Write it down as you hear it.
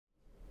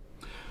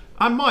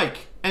I'm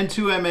Mike,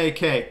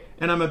 N2MAK,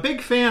 and I'm a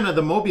big fan of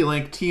the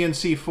Mobilinkd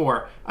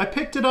TNC4. I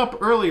picked it up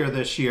earlier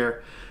this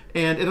year,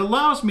 and it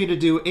allows me to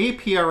do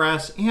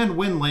APRS and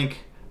Winlink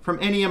from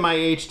any of my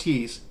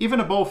HTs, even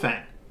a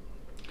Baofeng.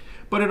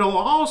 But it'll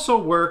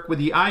also work with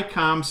the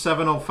ICOM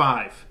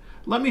 705.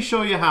 Let me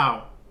show you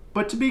how.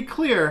 But to be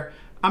clear,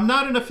 I'm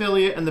not an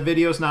affiliate and the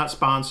video is not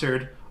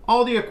sponsored.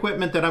 All the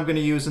equipment that I'm going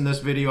to use in this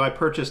video I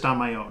purchased on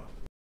my own.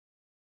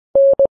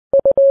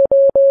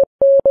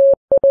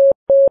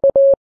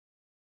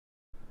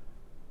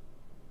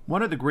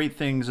 One of the great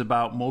things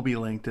about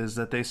Mobilinkd is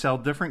that they sell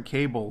different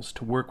cables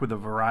to work with a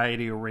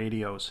variety of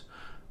radios.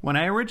 When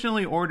I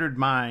originally ordered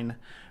mine,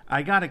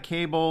 I got a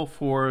cable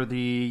for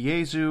the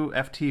Yaesu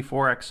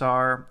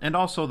FT4XR and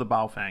also the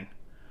Baofeng.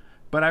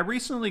 But I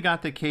recently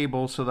got the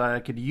cable so that I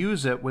could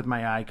use it with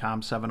my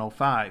ICOM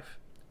 705.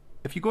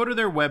 If you go to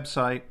their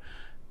website,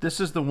 this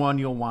is the one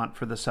you'll want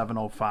for the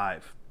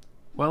 705.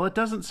 Well, it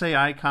doesn't say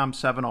ICOM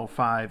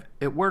 705,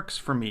 it works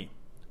for me.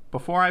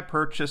 Before I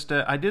purchased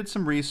it, I did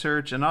some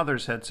research and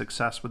others had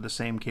success with the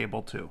same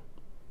cable too.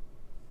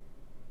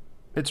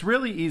 It's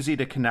really easy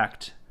to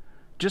connect.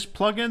 Just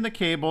plug in the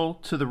cable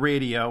to the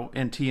radio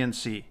and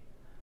TNC.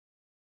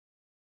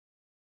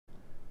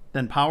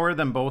 Then power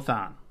them both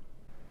on.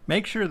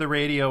 Make sure the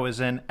radio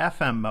is in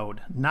FM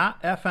mode,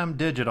 not FM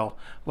digital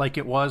like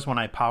it was when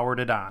I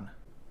powered it on.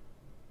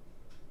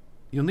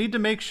 You'll need to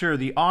make sure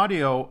the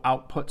audio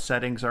output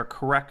settings are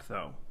correct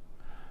though.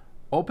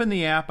 Open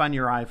the app on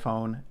your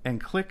iPhone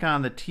and click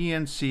on the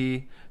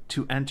TNC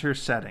to enter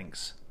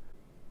settings.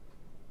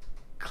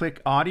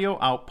 Click Audio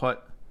Output.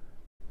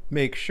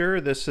 Make sure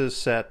this is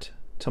set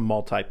to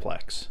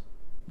multiplex.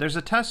 There's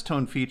a test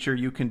tone feature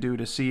you can do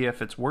to see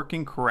if it's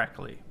working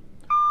correctly.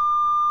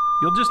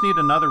 You'll just need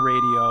another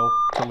radio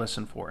to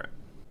listen for it.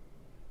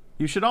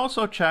 You should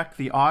also check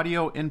the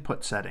audio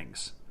input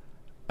settings.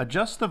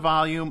 Adjust the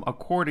volume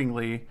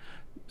accordingly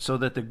so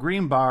that the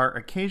green bar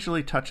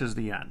occasionally touches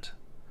the end.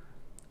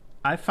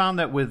 I found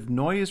that with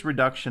noise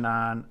reduction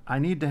on, I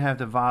need to have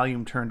the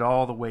volume turned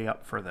all the way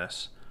up for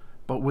this.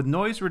 But with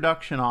noise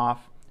reduction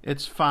off,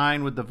 it's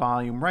fine with the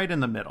volume right in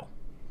the middle.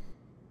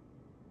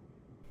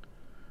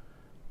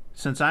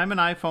 Since I'm an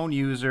iPhone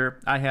user,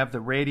 I have the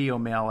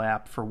RadioMail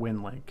app for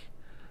Winlink.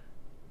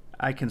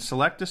 I can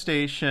select a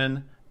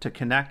station to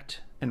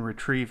connect and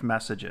retrieve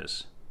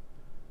messages.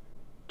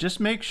 Just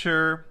make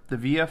sure the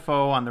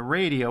VFO on the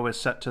radio is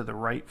set to the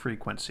right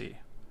frequency.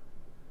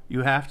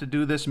 You have to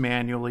do this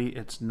manually,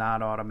 it's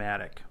not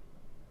automatic.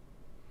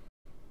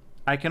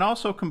 I can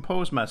also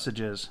compose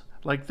messages,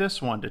 like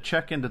this one, to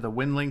check into the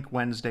Winlink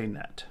Wednesday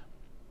net.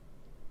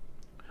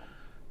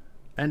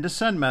 And to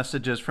send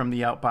messages from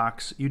the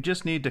outbox, you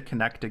just need to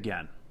connect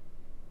again.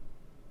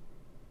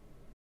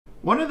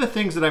 One of the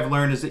things that I've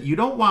learned is that you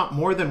don't want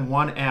more than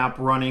one app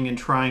running and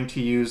trying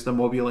to use the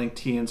Mobilinkd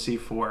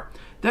TNC4.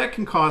 That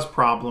can cause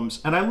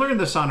problems, and I learned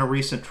this on a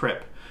recent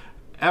trip.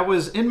 I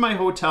was in my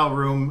hotel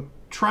room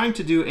trying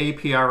to do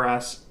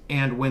APRS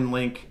and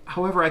Winlink.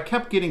 However, I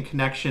kept getting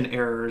connection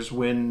errors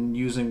when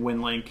using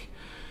Winlink.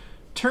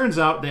 Turns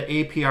out that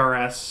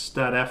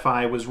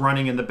APRS.fi was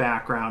running in the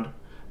background.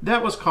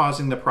 That was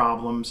causing the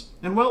problems.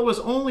 And while it was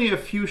only a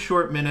few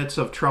short minutes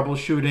of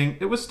troubleshooting,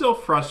 it was still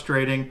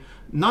frustrating.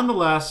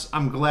 Nonetheless,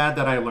 I'm glad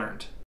that I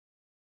learned.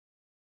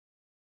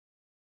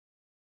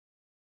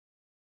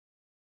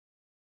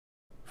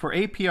 For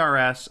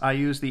APRS, I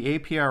use the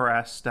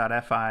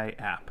APRS.fi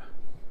app.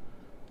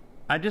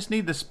 I just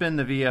need to spin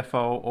the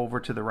VFO over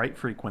to the right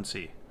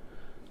frequency.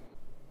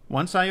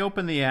 Once I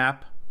open the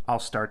app, I'll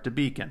start to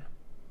beacon.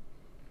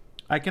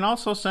 I can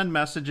also send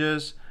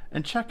messages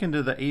and check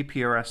into the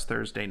APRS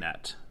Thursday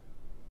net.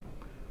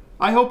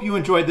 I hope you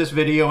enjoyed this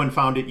video and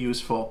found it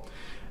useful.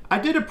 I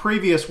did a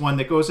previous one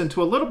that goes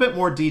into a little bit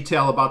more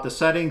detail about the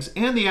settings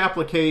and the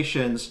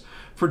applications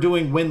for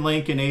doing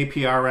Winlink and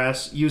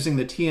APRS using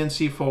the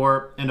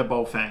TNC4 and a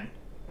Baofeng.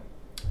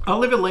 I'll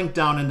leave a link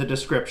down in the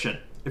description.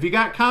 If you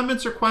got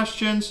comments or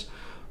questions,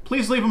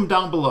 please leave them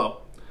down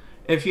below.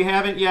 If you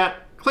haven't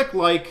yet, click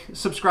like,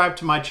 subscribe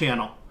to my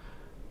channel.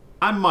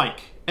 I'm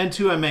Mike,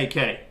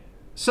 N2MAK,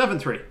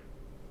 73.